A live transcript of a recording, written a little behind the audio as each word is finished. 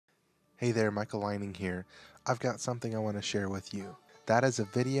Hey there, Michael Lining here. I've got something I want to share with you. That is a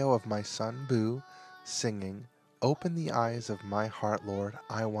video of my son Boo singing, "Open the Eyes of My Heart, Lord,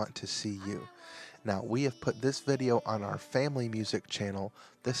 I Want to See You." Now, we have put this video on our family music channel.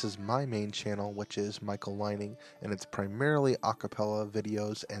 This is my main channel, which is Michael Lining, and it's primarily a cappella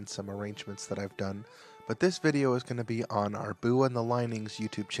videos and some arrangements that I've done. But this video is going to be on our Boo and the Linings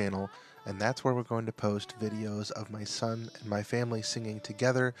YouTube channel, and that's where we're going to post videos of my son and my family singing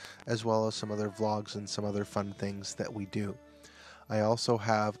together, as well as some other vlogs and some other fun things that we do. I also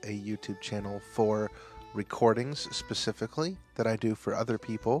have a YouTube channel for recordings specifically that I do for other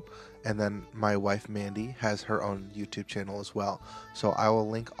people, and then my wife Mandy has her own YouTube channel as well. So I will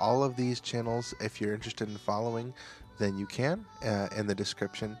link all of these channels. If you're interested in following, then you can in the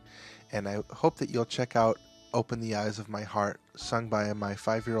description, and I hope that you'll check out "Open the Eyes of My Heart," sung by my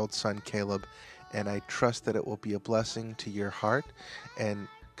 5-year-old son Caleb, and I trust that it will be a blessing to your heart. And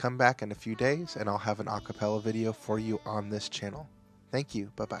come back in a few days and I'll have an a cappella video for you on this channel. Thank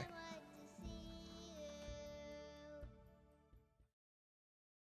you. Bye-bye.